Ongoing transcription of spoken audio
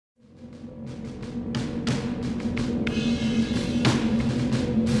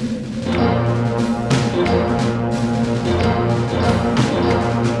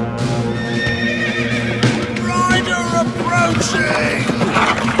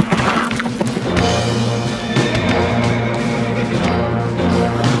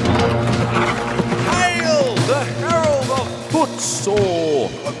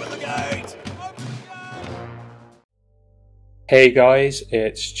Hey guys,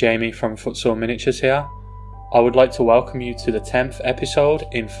 it's Jamie from Footsore Miniatures here. I would like to welcome you to the 10th episode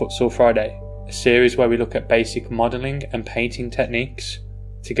in Footsore Friday, a series where we look at basic modelling and painting techniques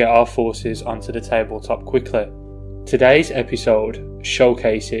to get our forces onto the tabletop quickly. Today's episode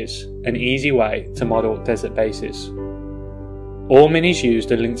showcases an easy way to model desert bases. All minis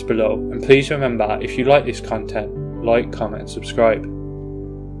used are linked below, and please remember, if you like this content, like, comment and subscribe.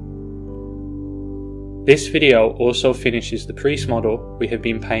 This video also finishes the priest model we have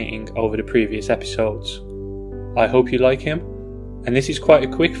been painting over the previous episodes. I hope you like him, and this is quite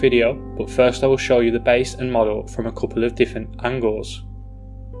a quick video, but first I will show you the base and model from a couple of different angles.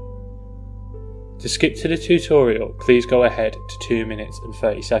 To skip to the tutorial, please go ahead to 2 minutes and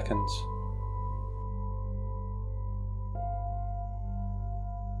 30 seconds.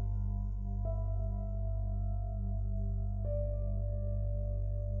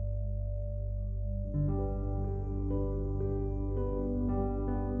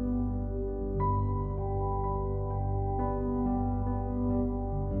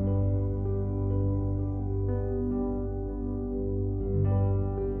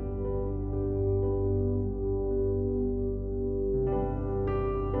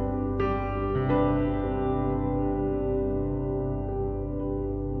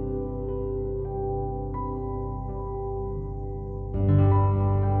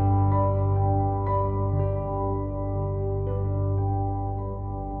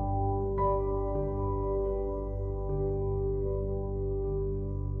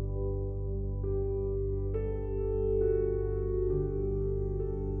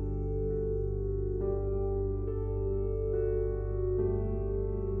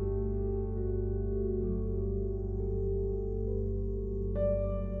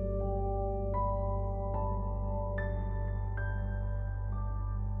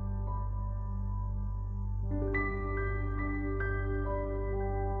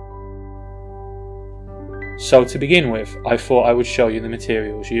 So to begin with, I thought I would show you the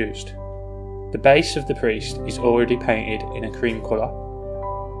materials used. The base of the priest is already painted in a cream colour.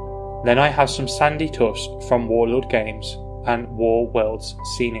 Then I have some sandy tufts from Warlord Games and War World's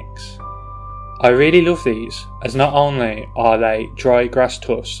Scenics. I really love these, as not only are they dry grass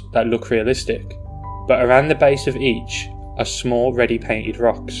tufts that look realistic, but around the base of each are small ready painted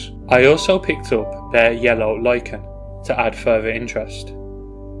rocks. I also picked up their yellow Lichen to add further interest.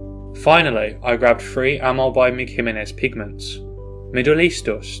 Finally, I grabbed 3 ammo by Jimenez Pigments, Middle East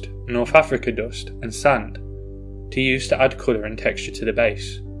dust, North Africa dust and sand to use to add colour and texture to the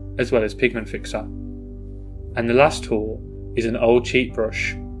base, as well as pigment fixer. And the last tool is an old cheap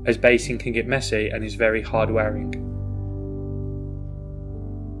brush, as basing can get messy and is very hard wearing.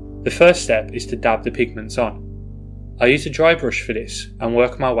 The first step is to dab the pigments on. I use a dry brush for this and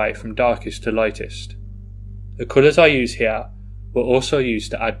work my way from darkest to lightest. The colours I use here were also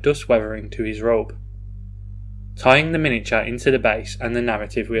used to add dust weathering to his robe, tying the miniature into the base and the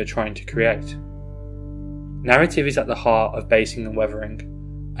narrative we are trying to create. Narrative is at the heart of basing and weathering,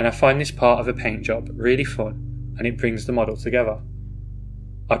 and I find this part of a paint job really fun, and it brings the model together.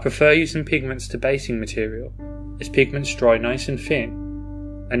 I prefer using pigments to basing material, as pigments dry nice and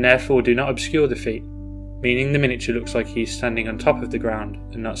thin, and therefore do not obscure the feet, meaning the miniature looks like he is standing on top of the ground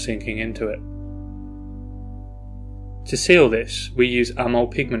and not sinking into it. To seal this, we use ammo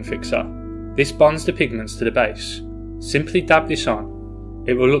pigment fixer. This bonds the pigments to the base. Simply dab this on.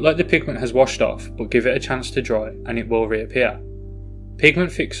 It will look like the pigment has washed off, but give it a chance to dry and it will reappear.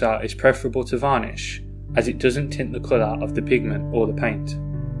 Pigment fixer is preferable to varnish, as it doesn't tint the colour of the pigment or the paint.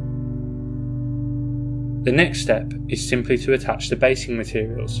 The next step is simply to attach the basing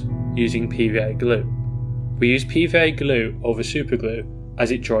materials using PVA glue. We use PVA glue over super glue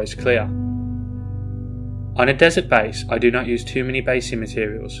as it dries clear. On a desert base, I do not use too many basing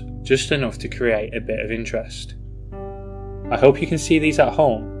materials, just enough to create a bit of interest. I hope you can see these at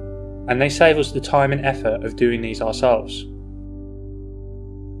home, and they save us the time and effort of doing these ourselves.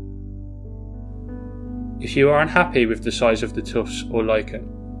 If you are unhappy with the size of the tufts or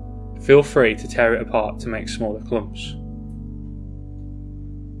lichen, feel free to tear it apart to make smaller clumps.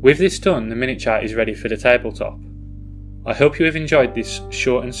 With this done, the miniature is ready for the tabletop. I hope you have enjoyed this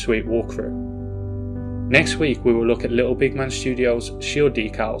short and sweet walkthrough. Next week we will look at Little Big Man Studios shield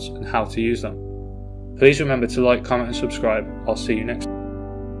decals and how to use them. Please remember to like, comment and subscribe. I'll see you next time.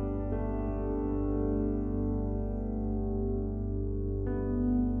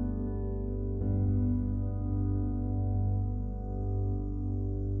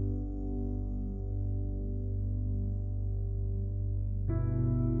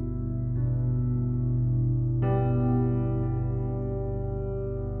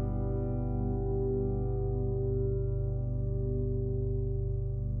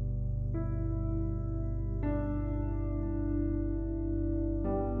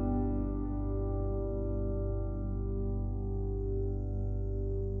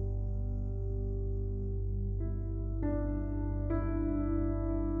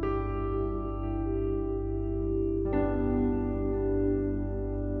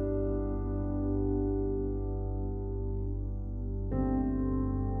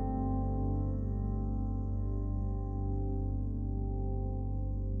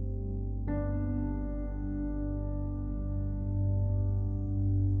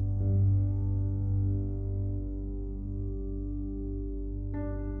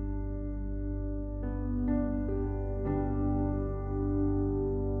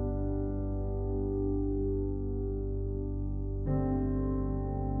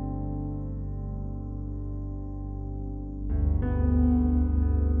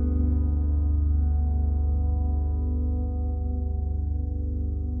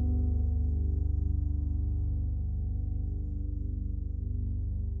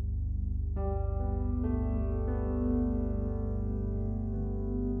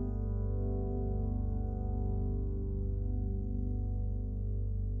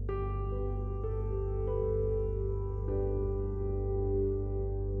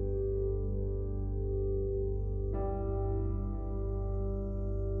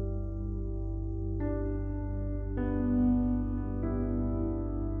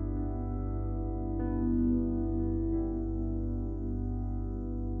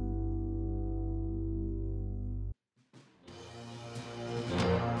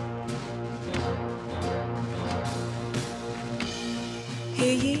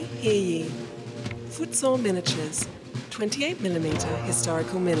 Hear ye, hear ye. Footsore Miniatures, 28mm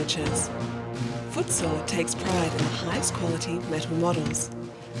historical miniatures. Footsore takes pride in the highest quality metal models,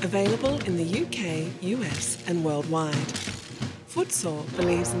 available in the UK, US and worldwide. Footsore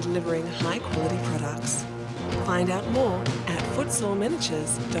believes in delivering high quality products. Find out more at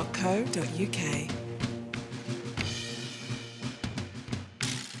footsoreminiatures.co.uk.